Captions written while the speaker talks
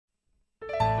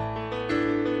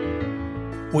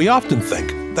We often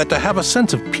think that to have a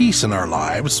sense of peace in our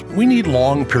lives, we need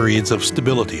long periods of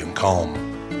stability and calm.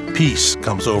 Peace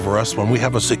comes over us when we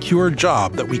have a secure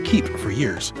job that we keep for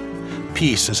years.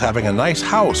 Peace is having a nice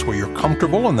house where you're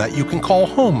comfortable and that you can call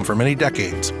home for many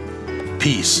decades.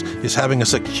 Peace is having a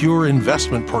secure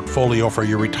investment portfolio for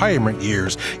your retirement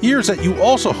years that you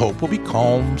also hope will be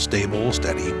calm, stable,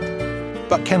 steady.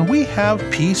 But can we have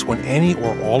peace when any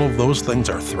or all of those things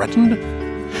are threatened?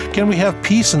 Can we have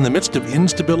peace in the midst of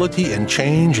instability and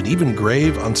change and even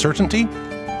grave uncertainty?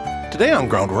 Today on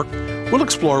Groundwork, we'll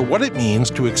explore what it means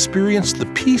to experience the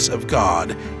peace of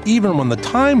God even when the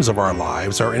times of our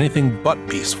lives are anything but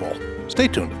peaceful. Stay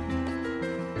tuned.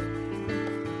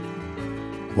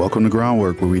 Welcome to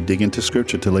Groundwork, where we dig into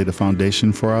Scripture to lay the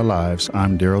foundation for our lives.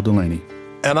 I'm Daryl Delaney.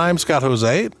 And I'm Scott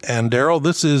Jose. And Daryl,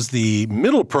 this is the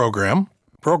middle program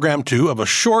 2 of a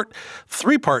short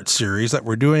 3-part series that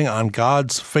we're doing on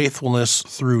God's faithfulness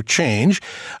through change.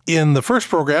 In the first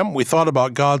program, we thought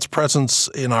about God's presence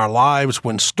in our lives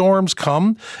when storms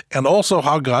come, and also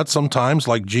how God sometimes,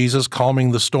 like Jesus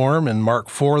calming the storm in Mark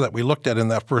 4 that we looked at in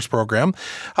that first program,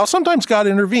 how sometimes God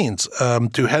intervenes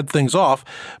to head things off.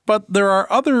 But there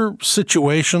are other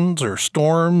situations or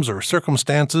storms or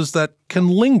circumstances that can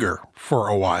linger for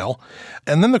a while.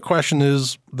 And then the question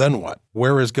is, then what?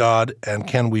 Where is God, and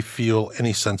can we feel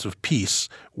any sense of peace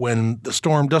when the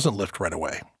storm doesn't lift right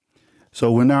away?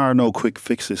 So when there are no quick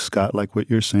fixes, Scott, like what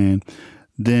you're saying,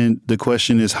 then the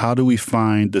question is, how do we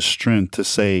find the strength to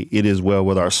say it is well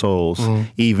with our souls,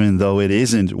 even though it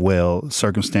isn't well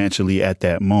circumstantially at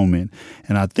that moment?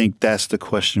 And I think that's the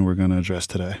question we're going to address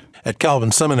today. At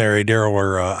Calvin Seminary, Daryl,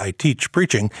 where I teach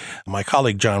preaching, my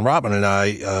colleague John Robin and I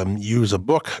use a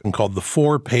book called The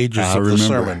 4 Pages of the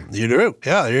Sermon. You do?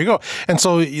 Yeah, there you go. And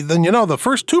so then, the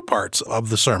first 2 parts of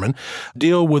the sermon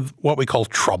deal with what we call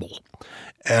trouble.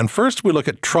 And first we look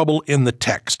at trouble in the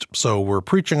text. So we're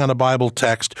preaching on a Bible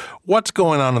text. What's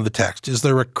going on in the text? Is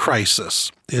there a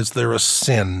crisis? Is there a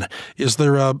sin? Is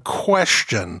there a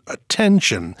question, a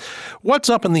tension? What's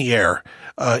up in the air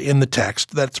in the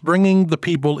text that's bringing the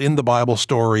people in the Bible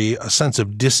story a sense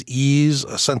of dis-ease,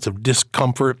 a sense of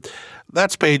discomfort?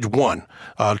 That's page 1,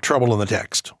 trouble in the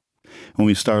text. When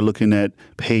we start looking at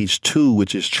page 2,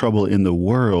 which is trouble in the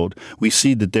world, we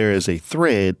see that there is a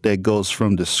thread that goes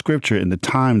from the Scripture and the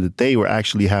time that they were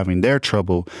actually having their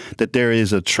trouble, that there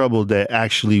is a trouble that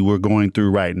actually we're going through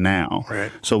right now.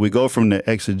 Right. So we go from the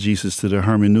exegesis to the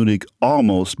hermeneutic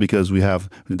almost, because we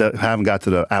haven't got to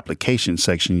the application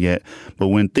section yet. But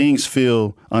when things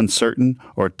feel uncertain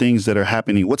or things that are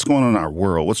happening, what's going on in our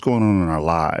world? What's going on in our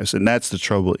lives? And that's the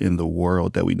trouble in the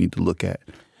world that we need to look at.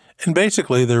 And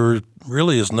basically, there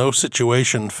really is no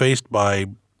situation faced by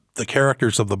the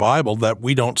characters of the Bible that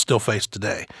we don't still face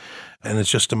today. And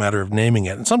it's just a matter of naming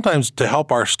it. And sometimes to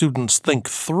help our students think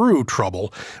through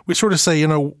trouble, we sort of say,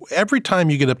 every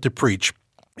time you get up to preach,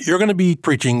 you're going to be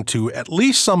preaching to at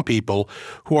least some people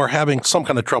who are having some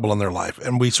kind of trouble in their life.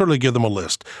 And we sort of give them a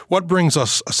list. What brings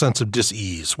us a sense of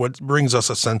dis-ease? What brings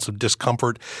us a sense of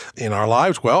discomfort in our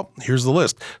lives? Well, here's the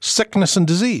list. Sickness and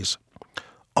disease.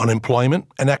 Unemployment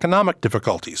and economic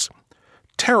difficulties,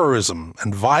 terrorism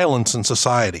and violence in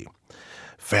society,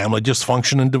 family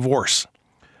dysfunction and divorce,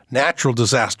 natural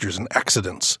disasters and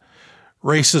accidents,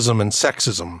 racism and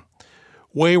sexism,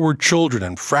 wayward children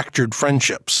and fractured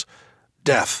friendships,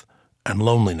 death and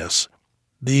loneliness.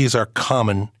 These are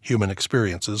common human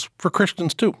experiences for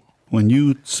Christians too. When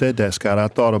you said that, Scott, I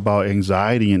thought about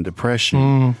anxiety and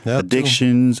depression,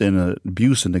 addictions and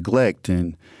abuse and neglect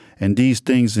and these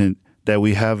things that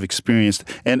we have experienced.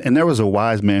 And there was a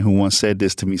wise man who once said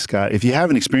this to me, Scott: if you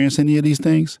haven't experienced any of these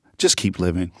things, just keep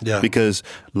living. Yeah. Because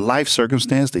life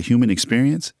circumstance, the human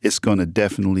experience, it's going to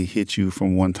definitely hit you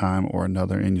from one time or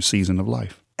another in your season of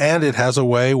life. And it has a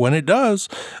way, when it does,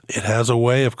 it has a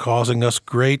way of causing us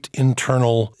great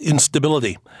internal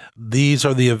instability. These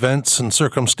are the events and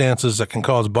circumstances that can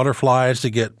cause butterflies to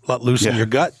get let loose in your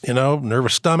gut,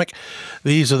 nervous stomach.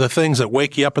 These are the things that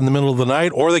wake you up in the middle of the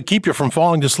night, or they keep you from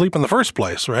falling to sleep in the first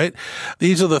place, right?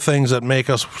 These are the things that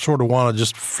make us sort of want to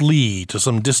just flee to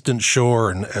some distant shore.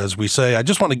 And as we say, I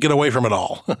just want to get away from it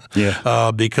all.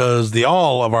 Because the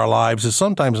all of our lives is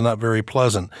sometimes not very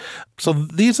pleasant. So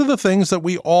these are the things that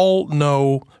we all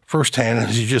know firsthand.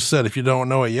 As you just said, if you don't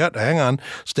know it yet, hang on,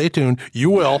 stay tuned.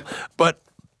 You will, but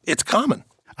it's common.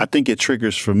 I think it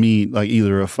triggers for me like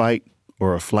either a fight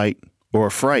or a flight or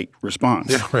a fright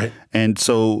response. Yeah, right. And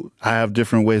so I have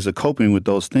different ways of coping with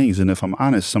those things. And if I'm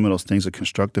honest, some of those things are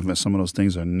constructive and some of those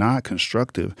things are not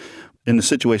constructive. In the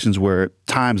situations where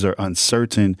times are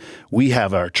uncertain, we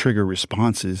have our trigger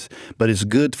responses. But it's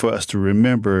good for us to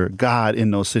remember God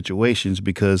in those situations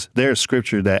because there's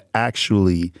scripture that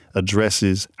actually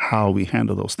addresses how we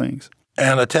handle those things.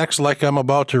 And a text like I'm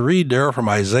about to read there from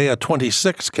Isaiah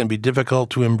 26 can be difficult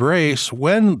to embrace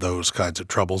when those kinds of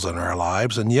troubles in our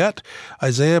lives. And yet,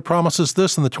 Isaiah promises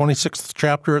this in the 26th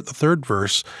chapter at the 3rd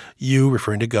verse, you,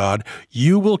 referring to God,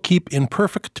 you will keep in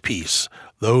perfect peace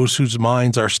those whose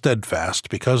minds are steadfast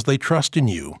because they trust in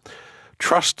you.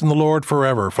 Trust in the Lord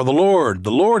forever, for the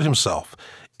Lord himself,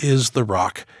 is the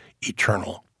rock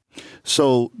eternal.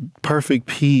 So perfect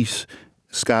peace,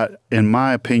 Scott, in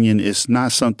my opinion, is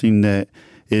not something that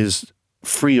is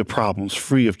free of problems,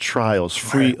 free of trials,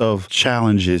 free of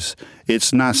challenges.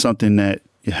 It's not something that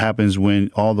happens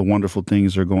when all the wonderful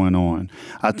things are going on.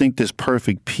 I think this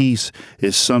perfect peace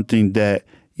is something that,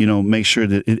 makes sure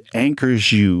that it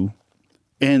anchors you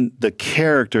in the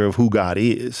character of who God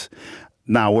is.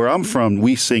 Now, where I'm from,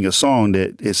 we sing a song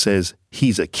that it says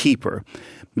he's a keeper.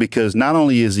 Because not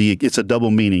only is it's a double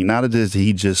meaning. Not only does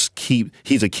he just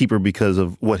he's a keeper because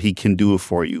of what he can do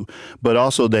for you, but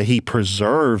also that he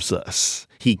preserves us.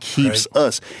 He keeps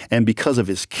us. And because of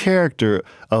his character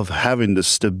of having the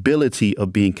stability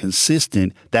of being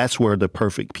consistent, that's where the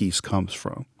perfect peace comes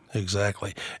from.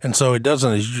 Exactly. And so it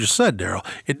doesn't, as you just said, Daryl,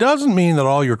 it doesn't mean that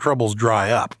all your troubles dry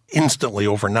up instantly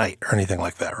overnight or anything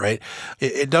like that, right?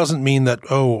 It doesn't mean that,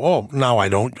 now I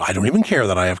don't even care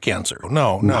that I have cancer.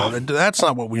 No, that's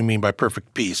not what we mean by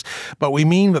perfect peace. But we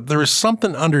mean that there is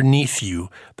something underneath you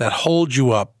that holds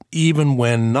you up even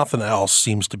when nothing else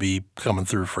seems to be coming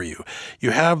through for you.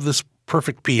 You have this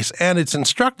perfect peace. And it's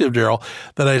instructive, Daryl,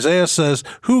 that Isaiah says,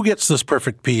 who gets this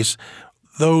perfect peace?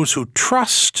 Those who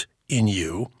trust in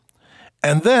you.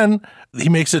 And then he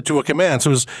makes it to a command. So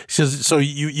he says, so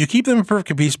you keep them in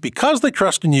perfect peace because they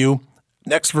trust in you.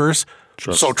 Next verse,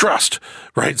 so trust,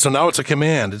 right? So now it's a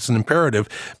command. It's an imperative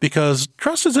because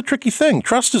trust is a tricky thing.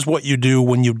 Trust is what you do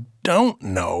when you don't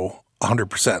know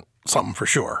 100% something for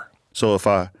sure. So if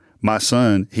my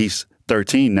son, he's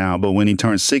 13 now, but when he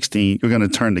turns 16, you're going to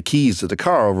turn the keys to the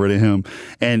car over to him.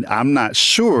 And I'm not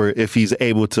sure if he's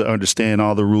able to understand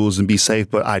all the rules and be safe,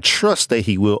 but I trust that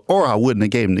he will, or I wouldn't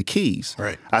have gave him the keys.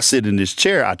 Right. I sit in this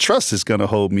chair. I trust it's going to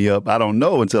hold me up. I don't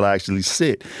know until I actually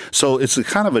sit. So it's a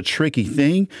kind of a tricky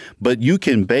thing, but you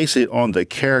can base it on the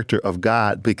character of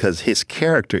God because his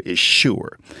character is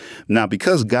sure. Now,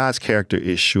 because God's character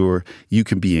is sure, you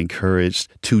can be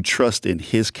encouraged to trust in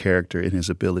his character and his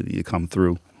ability to come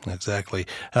through. Exactly.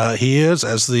 He is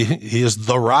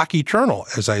the rock eternal,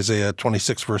 as Isaiah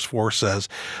 26 verse 4 says.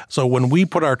 So when we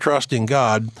put our trust in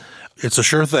God, it's a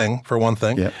sure thing, for one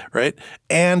thing, right?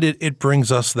 And it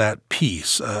brings us that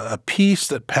peace, a peace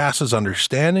that passes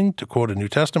understanding, to quote a New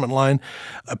Testament line,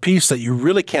 a peace that you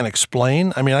really can't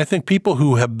explain. I mean, I think people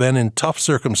who have been in tough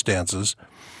circumstances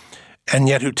and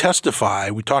yet who testify,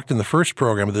 we talked in the first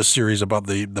program of this series about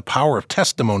the power of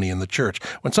testimony in the church.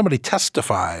 When somebody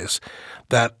testifies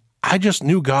that I just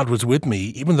knew God was with me,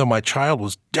 even though my child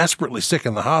was desperately sick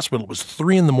in the hospital, it was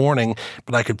 3 a.m,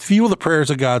 but I could feel the prayers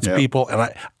of God's people,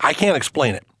 and I can't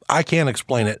explain it. I can't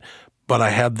explain it, but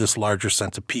I had this larger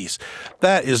sense of peace.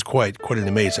 That is quite an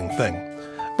amazing thing.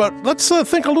 But let's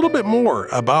think a little bit more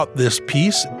about this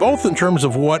peace, both in terms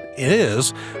of what it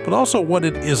is, but also what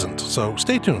it isn't. So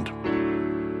stay tuned.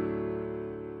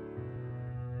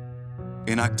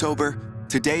 In October,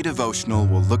 Today Devotional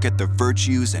will look at the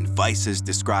virtues and vices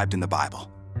described in the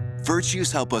Bible.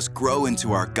 Virtues help us grow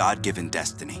into our God-given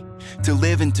destiny, to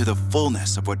live into the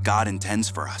fullness of what God intends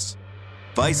for us.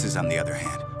 Vices, on the other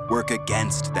hand, work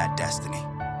against that destiny.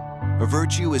 A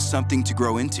virtue is something to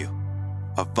grow into.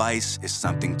 A vice is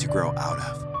something to grow out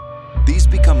of. These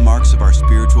become marks of our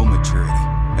spiritual maturity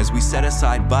as we set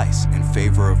aside vice in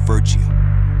favor of virtue,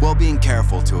 while being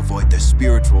careful to avoid the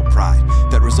spiritual pride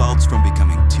that results from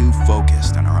becoming too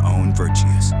focused on our own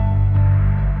virtues.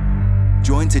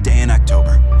 Join Today in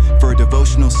October for a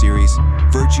devotional series,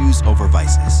 Virtues Over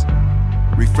Vices.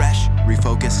 Refresh,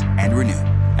 refocus, and renew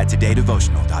at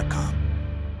todaydevotional.com.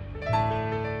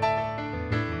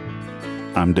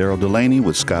 I'm Daryl Delaney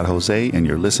with Scott Jose, and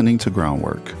you're listening to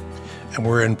Groundwork. And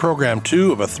we're in program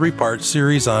 2 of a 3-part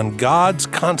series on God's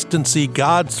constancy,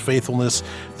 God's faithfulness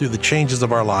through the changes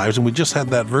of our lives. And we just had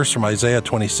that verse from Isaiah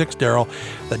 26, Daryl,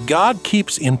 that God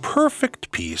keeps in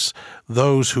perfect peace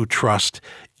those who trust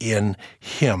in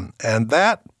him. And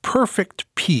that perfect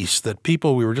peace that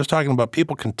we were just talking about,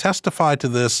 people can testify to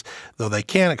this, though they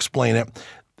can't explain it.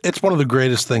 It's one of the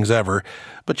greatest things ever.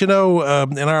 But, in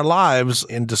our lives,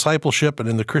 in discipleship and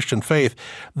in the Christian faith,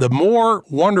 the more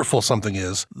wonderful something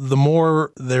is, the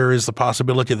more there is the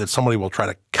possibility that somebody will try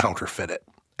to counterfeit it.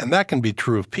 And that can be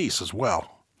true of peace as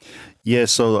well. Yeah,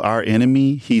 so our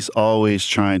enemy, he's always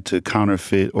trying to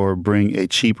counterfeit or bring a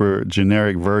cheaper,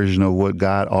 generic version of what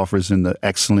God offers in the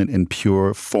excellent and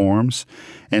pure forms.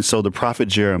 And so the prophet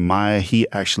Jeremiah, he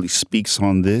actually speaks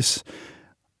on this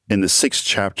in the 6th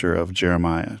chapter of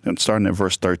Jeremiah. And starting at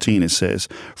verse 13, it says,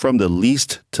 "From the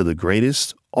least to the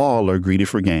greatest, all are greedy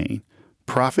for gain.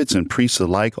 Prophets and priests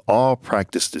alike all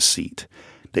practice deceit.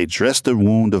 They dress the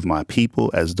wound of my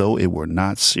people as though it were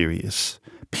not serious.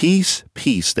 Peace,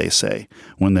 peace, they say,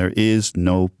 when there is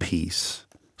no peace."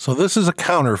 So this is a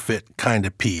counterfeit kind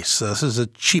of peace. This is a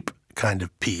cheap kind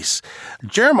of peace.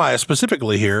 Jeremiah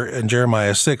specifically here in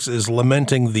Jeremiah 6 is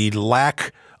lamenting the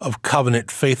lack of covenant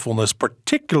faithfulness,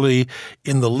 particularly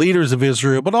in the leaders of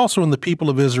Israel, but also in the people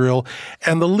of Israel,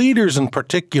 and the leaders in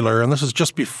particular, and this is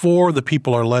just before the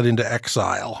people are led into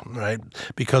exile, right,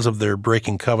 because of their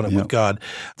breaking covenant with God.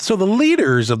 So the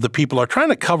leaders of the people are trying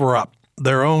to cover up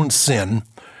their own sin,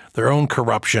 their own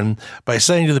corruption, by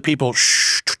saying to the people,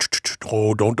 "Shh,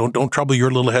 don't trouble your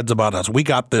little heads about us. We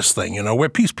got this thing, we're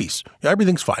peace.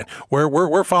 Everything's fine.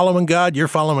 We're following God. You're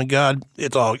following God.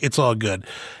 It's all good."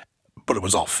 But it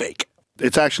was all fake.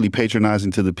 It's actually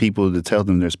patronizing to the people to tell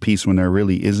them there's peace when there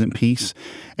really isn't peace.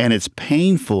 And it's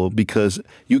painful because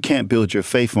you can't build your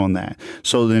faith on that.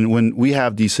 So then when we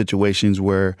have these situations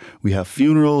where we have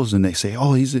funerals and they say,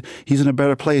 "Oh, he's in a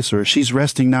better place," or "she's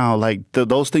resting now," like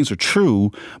those things are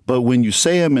true. But when you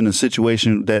say them in a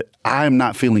situation that I'm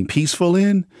not feeling peaceful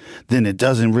in, then it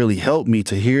doesn't really help me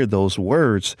to hear those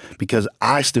words, because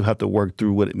I still have to work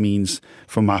through what it means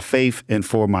for my faith and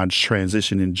for my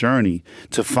transition and journey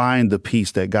to find the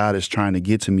peace that God is trying to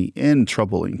get to me in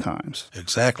troubling times.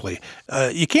 Exactly.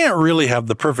 You can't really have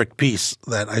the perfect peace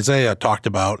that Isaiah talked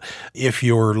about if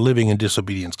you're living in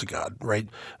disobedience to God, right?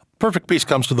 Perfect peace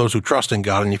comes to those who trust in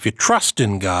God, and if you trust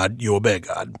in God, you obey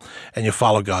God, and you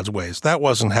follow God's ways. That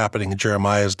wasn't happening in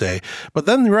Jeremiah's day. But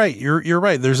then, you're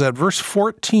right. There's that verse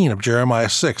 14 of Jeremiah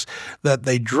 6, that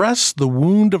they dress the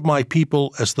wound of my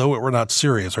people as though it were not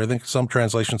serious. Or I think some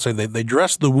translations say they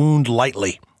dress the wound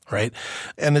lightly. Right?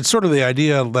 And it's sort of the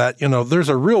idea that, there's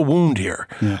a real wound here.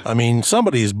 Yeah. I mean,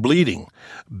 somebody's bleeding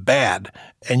bad,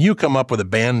 and you come up with a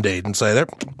Band-Aid and say, "There,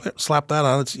 slap that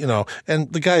on,"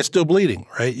 and the guy's still bleeding,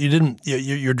 right?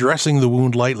 You're dressing the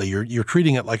wound lightly. You're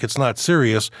treating it like it's not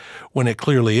serious when it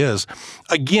clearly is.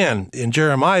 Again, in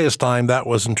Jeremiah's time, that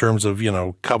was in terms of,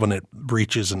 covenant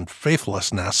breaches and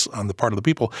faithlessness on the part of the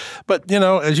people. But,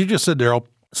 as you just said, Daryl,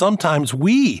 sometimes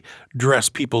we dress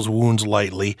people's wounds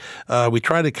lightly. We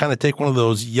try to kind of take one of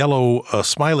those yellow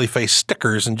smiley face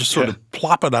stickers and just sort of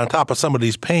plop it on top of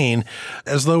somebody's pain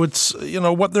as though it's,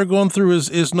 what they're going through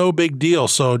is no big deal.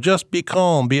 So just be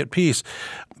calm, be at peace.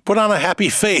 Put on a happy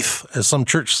faith, as some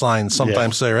church signs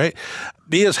sometimes say, right?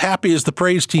 Be as happy as the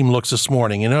praise team looks this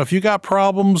morning. If you got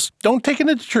problems, don't take it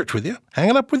into church with you. Hang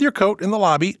it up with your coat in the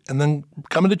lobby and then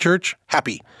come into church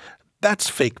happy. That's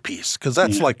fake peace, because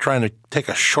that's like trying to take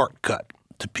a shortcut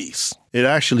to peace. It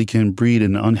actually can breed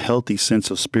an unhealthy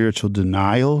sense of spiritual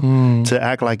denial to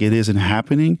act like it isn't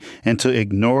happening and to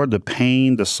ignore the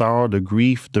pain, the sorrow, the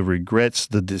grief, the regrets,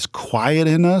 the disquiet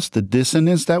in us, the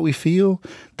dissonance that we feel.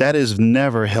 That is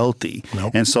never healthy.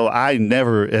 Nope. And so I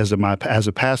never, as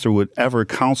a pastor, would ever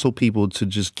counsel people to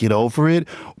just get over it,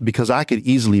 because I could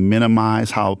easily minimize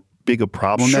how big a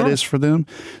problem that is for them.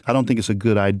 I don't think it's a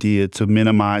good idea to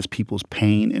minimize people's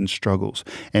pain and struggles.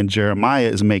 And Jeremiah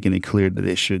is making it clear that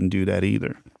they shouldn't do that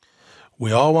either.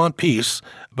 We all want peace,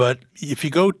 but if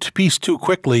you go to peace too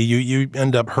quickly, you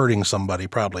end up hurting somebody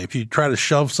probably. If you try to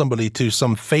shove somebody to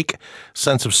some fake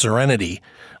sense of serenity,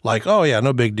 like, "Oh yeah,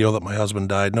 no big deal that my husband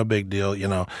died, no big deal,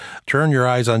 turn your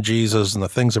eyes on Jesus and the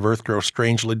things of earth grow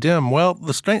strangely dim." Well,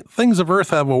 the things of earth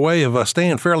have a way of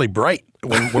staying fairly bright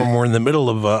when we're in the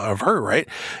middle of hurt, right?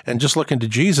 And just looking to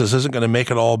Jesus isn't going to make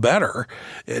it all better,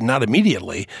 not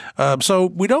immediately. So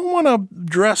we don't want to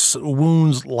dress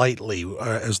wounds lightly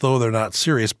as though they're not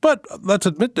serious. But let's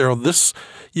admit, Daryl,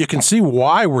 you can see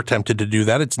why we're tempted to do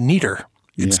that. It's neater.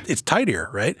 It's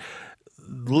tidier, right?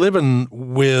 Living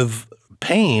with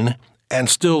pain and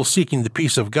still seeking the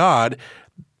peace of God,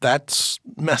 that's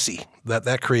messy.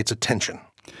 That creates a tension.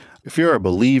 If you're a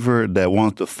believer that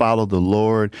wants to follow the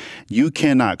Lord, you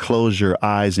cannot close your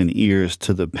eyes and ears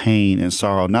to the pain and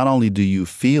sorrow. Not only do you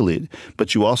feel it,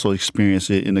 but you also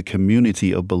experience it in a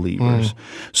community of believers.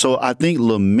 So I think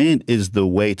lament is the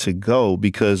way to go,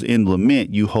 because in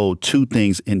lament, you hold two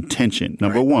things in tension.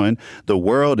 Number one, the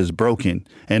world is broken.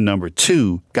 And number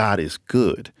two, God is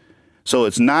good. So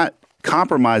it's not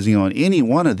compromising on any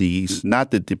one of these,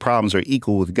 not that the problems are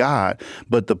equal with God,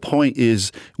 but the point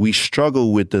is we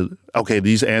struggle with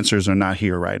these answers are not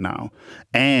here right now.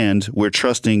 And we're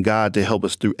trusting God to help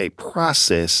us through a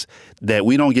process that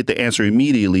we don't get the answer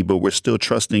immediately, but we're still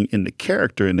trusting in the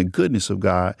character and the goodness of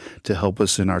God to help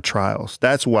us in our trials.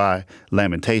 That's why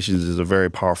Lamentations is a very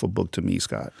powerful book to me,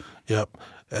 Scott. Yep.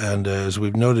 And as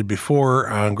we've noted before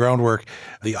on Groundwork,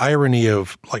 the irony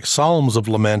of Psalms of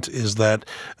lament is that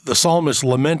the psalmists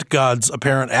lament God's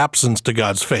apparent absence to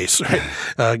God's face.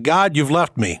 Right? God, you've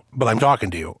left me, but I'm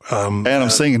talking to you. And I'm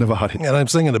singing about it. And I'm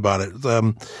singing about it.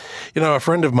 A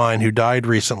friend of mine who died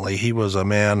recently, he was a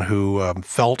man who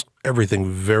felt everything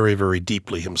very, very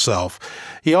deeply himself.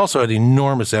 He also had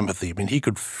enormous empathy. I mean, he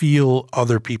could feel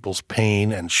other people's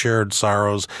pain and shared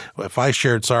sorrows. If I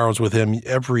shared sorrows with him,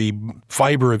 every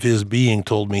fiber of his being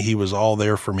told me he was all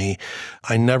there for me.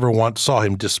 I never once saw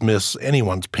him dismiss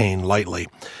anyone's pain lightly.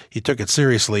 He took it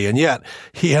seriously, and yet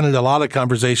he ended a lot of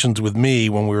conversations with me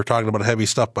when we were talking about heavy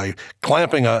stuff by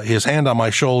clamping his hand on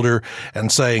my shoulder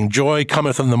and saying, "Joy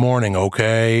cometh in the morning,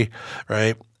 okay?"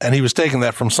 Right? And he was taking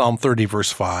that from Psalm 30,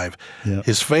 verse 5. Yep.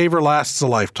 His favor lasts a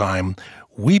lifetime.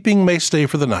 Weeping may stay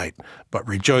for the night, but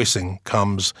rejoicing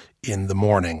comes in the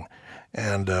morning.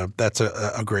 And that's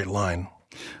a great line.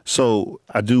 So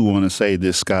I do want to say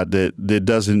this, Scott, that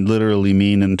doesn't literally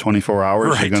mean in 24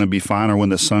 hours you're going to be fine, or when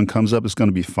the sun comes up, it's going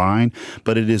to be fine.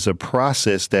 But it is a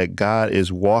process that God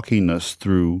is walking us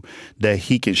through, that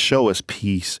he can show us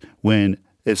peace when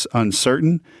it's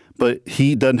uncertain. But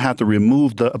he doesn't have to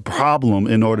remove the problem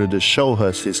in order to show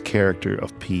us his character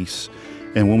of peace.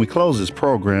 And when we close this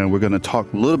program, we're going to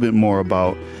talk a little bit more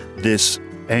about this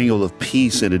angle of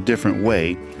peace in a different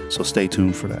way. So stay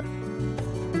tuned for that.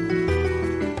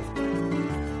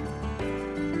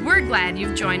 We're glad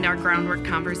you've joined our Groundwork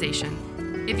conversation.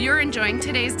 If you're enjoying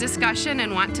today's discussion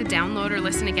and want to download or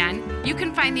listen again, you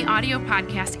can find the audio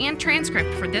podcast and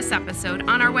transcript for this episode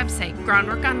on our website,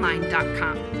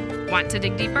 groundworkonline.com. Want to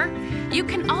dig deeper? You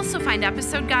can also find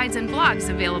episode guides and blogs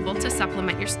available to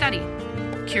supplement your study.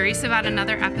 Curious about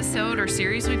another episode or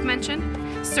series we've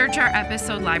mentioned? Search our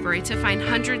episode library to find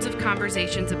hundreds of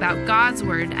conversations about God's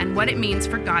Word and what it means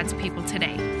for God's people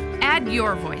today. Add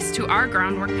your voice to our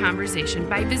Groundwork conversation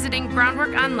by visiting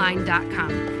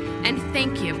groundworkonline.com. And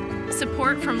thank you.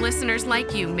 Support from listeners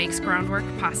like you makes Groundwork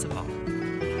possible.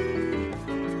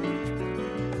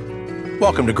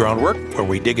 Welcome to Groundwork, where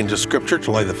we dig into Scripture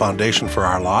to lay the foundation for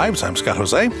our lives. I'm Scott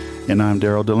Jose. And I'm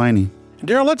Daryl Delaney.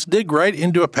 Daryl, let's dig right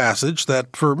into a passage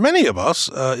that, for many of us,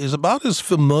 is about as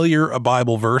familiar a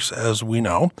Bible verse as we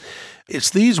know.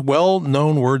 It's these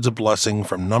well-known words of blessing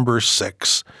from Numbers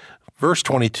 6, verse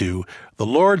 22. The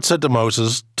Lord said to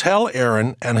Moses, "Tell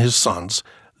Aaron and his sons,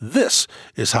 this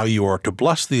is how you are to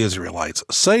bless the Israelites.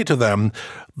 Say to them,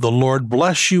 the Lord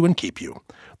bless you and keep you.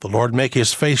 The Lord make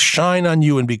his face shine on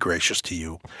you and be gracious to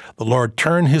you. The Lord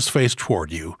turn his face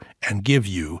toward you and give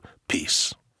you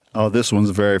peace." Oh, this one's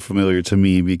very familiar to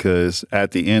me because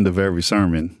at the end of every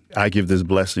sermon, I give this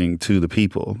blessing to the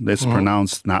people. It's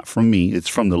pronounced not from me, it's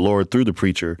from the Lord through the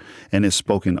preacher, and it's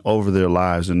spoken over their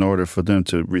lives in order for them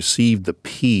to receive the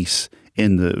peace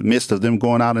in the midst of them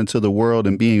going out into the world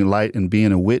and being light and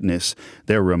being a witness.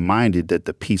 They're reminded that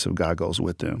the peace of God goes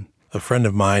with them. A friend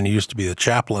of mine who used to be the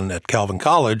chaplain at Calvin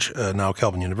College, now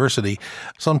Calvin University,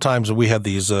 sometimes we had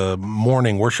these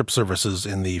morning worship services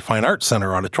in the Fine Arts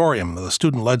Center auditorium, the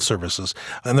student-led services.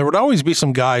 And there would always be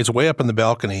some guys way up in the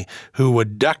balcony who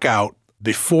would deck out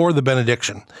before the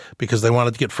benediction because they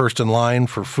wanted to get first in line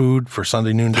for food for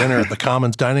Sunday noon dinner at the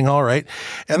Commons Dining Hall, right?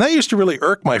 And that used to really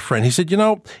irk my friend. He said,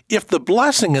 if the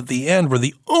blessing at the end were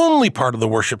the only part of the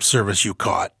worship service you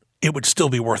caught, it would still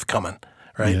be worth coming.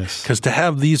 Right? Because to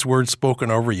have these words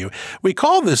spoken over you. We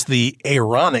call this the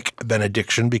Aaronic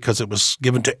benediction because it was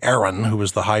given to Aaron, who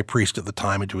was the high priest at the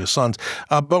time, and to his sons.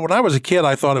 But when I was a kid,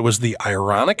 I thought it was the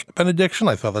ironic benediction.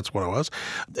 I thought that's what it was.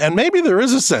 And maybe there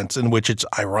is a sense in which it's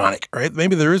ironic, right?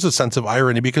 Maybe there is a sense of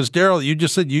irony because, Daryl, you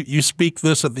just said you speak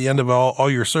this at the end of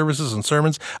all your services and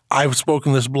sermons. I've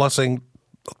spoken this blessing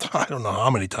I don't know how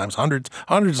many times, hundreds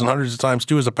and hundreds of times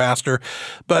too as a pastor.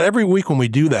 But every week when we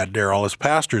do that, Daryl, as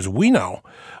pastors, we know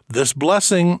this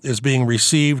blessing is being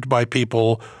received by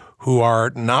people who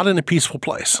are not in a peaceful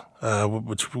place,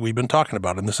 which we've been talking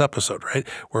about in this episode, right?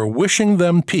 We're wishing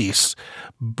them peace,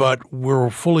 but we're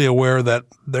fully aware that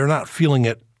they're not feeling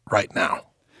it right now.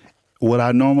 What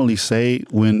I normally say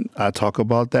when I talk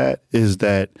about that is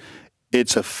that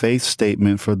it's a faith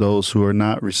statement for those who are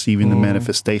not receiving the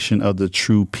manifestation of the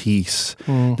true peace.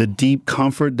 The deep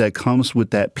comfort that comes with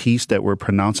that peace that we're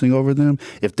pronouncing over them,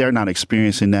 if they're not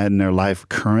experiencing that in their life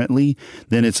currently,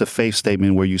 then it's a faith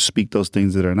statement where you speak those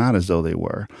things that are not as though they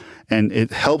were. And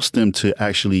it helps them to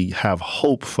actually have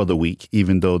hope for the week,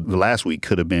 even though the last week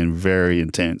could have been very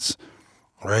intense.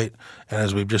 Right. And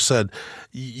as we've just said,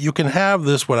 you can have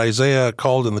this, what Isaiah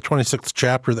called in the 26th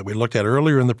chapter that we looked at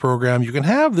earlier in the program, you can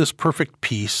have this perfect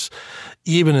peace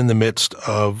even in the midst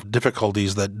of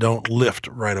difficulties that don't lift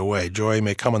right away. Joy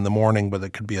may come in the morning, but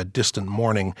it could be a distant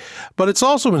morning. But it's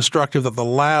also instructive that the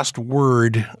last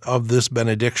word of this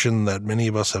benediction that many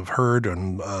of us have heard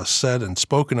and said and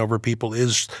spoken over people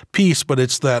is peace, but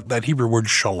it's that Hebrew word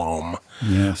shalom,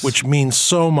 Yes. which means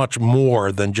so much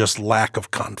more than just lack of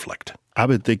conflict. I've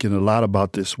been thinking a lot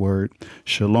about this word,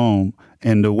 shalom,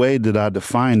 and the way that I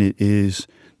define it is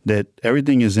that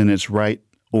everything is in its right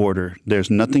order. There's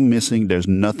nothing missing, there's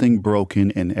nothing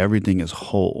broken, and everything is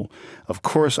whole. Of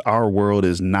course, our world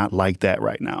is not like that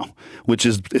right now, which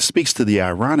is, it speaks to the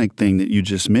ironic thing that you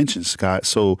just mentioned, Scott.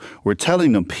 So we're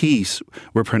telling them peace,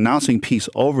 we're pronouncing peace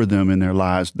over them in their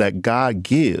lives that God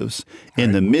gives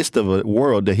in the midst of a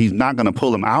world that he's not going to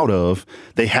pull them out of.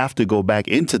 They have to go back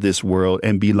into this world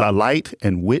and be a light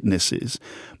and witnesses.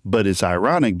 But it's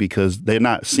ironic because they're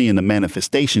not seeing the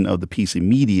manifestation of the peace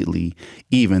immediately,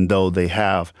 even though they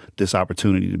have this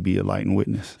opportunity to be a light and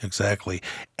witness. Exactly.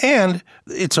 And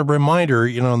it's a reminder,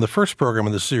 in the first program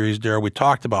of the series, Darrell, we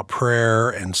talked about prayer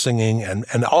and singing and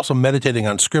also meditating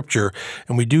on Scripture.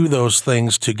 And we do those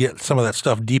things to get some of that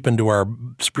stuff deep into our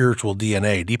spiritual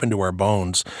DNA, deep into our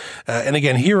bones. And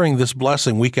again, hearing this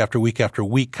blessing week after week after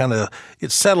week,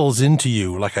 it settles into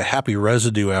you like a happy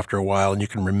residue after a while, and you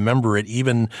can remember it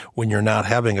even when you're not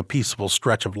having a peaceful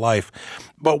stretch of life.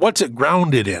 But what's it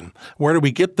grounded in? Where do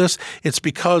we get this? It's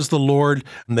because the Lord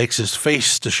makes his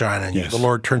face to shine on you. Yes. The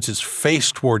Lord turns his face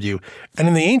toward you. And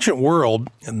in the ancient world,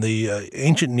 in the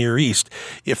ancient Near East,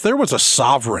 if there was a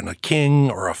sovereign, a king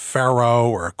or a pharaoh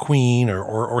or a queen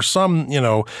or some,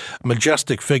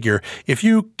 majestic figure, if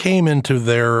you came into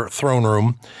their throne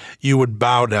room, you would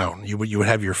bow down. You would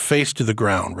have your face to the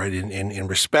ground, right, in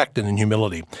respect and in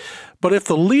humility. But if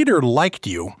the leader liked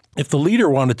you, if the leader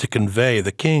wanted to convey,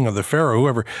 the king or the pharaoh,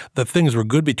 whoever, that things were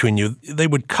good between you, they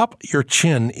would cup your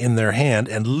chin in their hand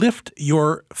and lift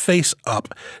your face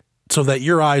up so that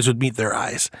your eyes would meet their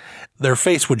eyes. Their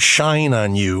face would shine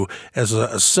on you as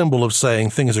a symbol of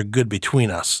saying things are good between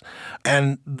us.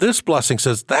 And this blessing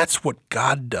says that's what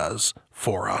God does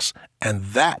for us, and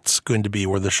that's going to be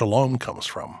where the shalom comes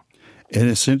from. And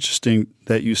it's interesting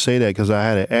that you say that because I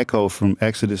had an echo from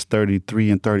Exodus 33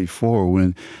 and 34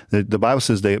 when the Bible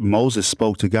says that Moses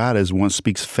spoke to God as one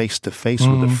speaks face to face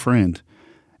with a friend.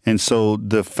 And so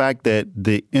the fact that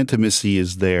the intimacy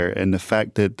is there and the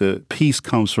fact that the peace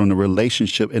comes from the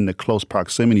relationship and the close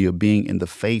proximity of being in the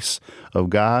face of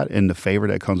God and the favor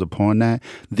that comes upon that,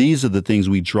 these are the things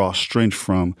we draw strength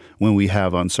from when we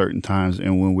have uncertain times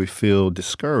and when we feel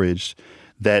discouraged.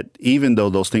 That even though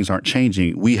those things aren't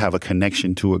changing, we have a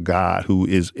connection to a God who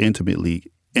is intimately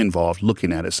involved,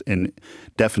 looking at us and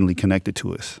definitely connected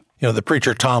to us. The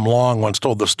preacher Tom Long once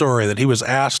told the story that he was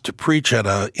asked to preach at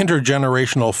an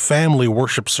intergenerational family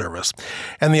worship service.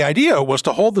 And the idea was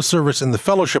to hold the service in the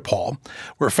fellowship hall,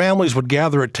 where families would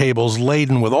gather at tables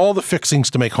laden with all the fixings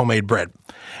to make homemade bread.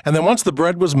 And then once the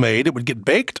bread was made, it would get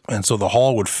baked, and so the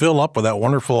hall would fill up with that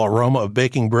wonderful aroma of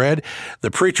baking bread.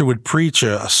 The preacher would preach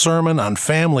a sermon on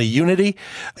family unity,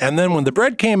 and then when the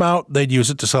bread came out, they'd use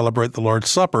it to celebrate the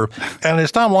Lord's Supper. And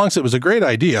as Tom Long said, it was a great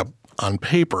idea on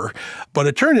paper, but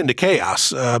it turned into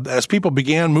chaos. As people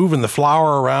began moving the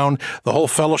flour around, the whole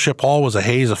fellowship hall was a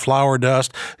haze of flour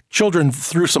dust. Children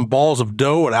threw some balls of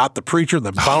dough at the preacher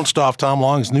that bounced off Tom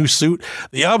Long's new suit.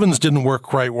 The ovens didn't work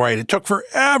quite right. It took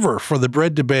forever for the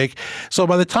bread to bake. So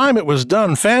by the time it was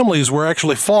done, families were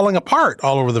actually falling apart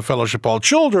all over the fellowship hall.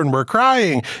 Children were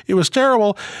crying. It was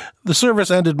terrible. The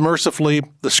service ended mercifully.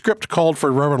 The script called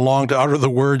for Reverend Long to utter the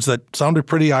words that sounded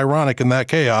pretty ironic in that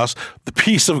chaos, "The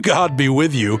peace of God be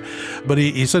with you." But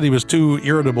he said he was too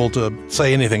irritable to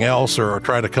say anything else or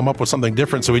try to come up with something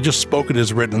different, so he just spoke it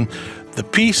as written. "The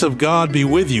peace of God be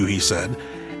with you," he said.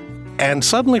 And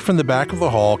suddenly from the back of the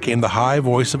hall came the high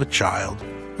voice of a child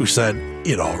who said,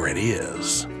 "It already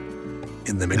is."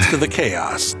 In the midst of the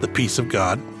chaos, the peace of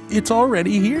God, it's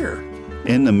already here.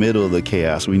 in the middle of the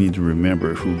chaos, we need to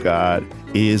remember who God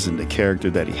is and the character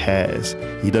that he has.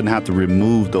 He doesn't have to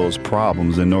remove those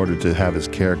problems in order to have his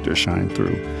character shine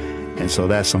through. And so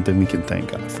that's something we can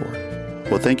thank God for.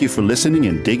 Well, thank you for listening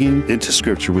and digging into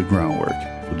Scripture with Groundwork.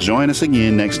 Join us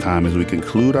again next time as we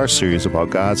conclude our series about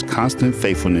God's constant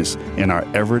faithfulness in our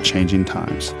ever-changing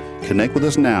times. Connect with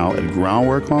us now at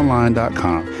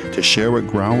groundworkonline.com to share what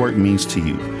Groundwork means to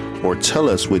you, or tell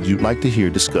us what you'd like to hear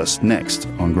discussed next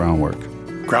on Groundwork.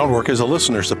 Groundwork is a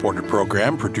listener-supported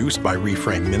program produced by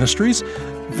Reframe Ministries.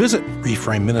 Visit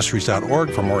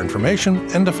reframeministries.org for more information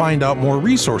and to find out more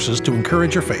resources to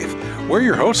encourage your faith. We're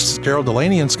your hosts, Gerald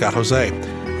Delaney and Scott Jose.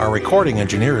 Our recording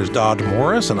engineer is Dodd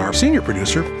Morris, and our senior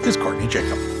producer is Courtney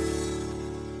Jacob.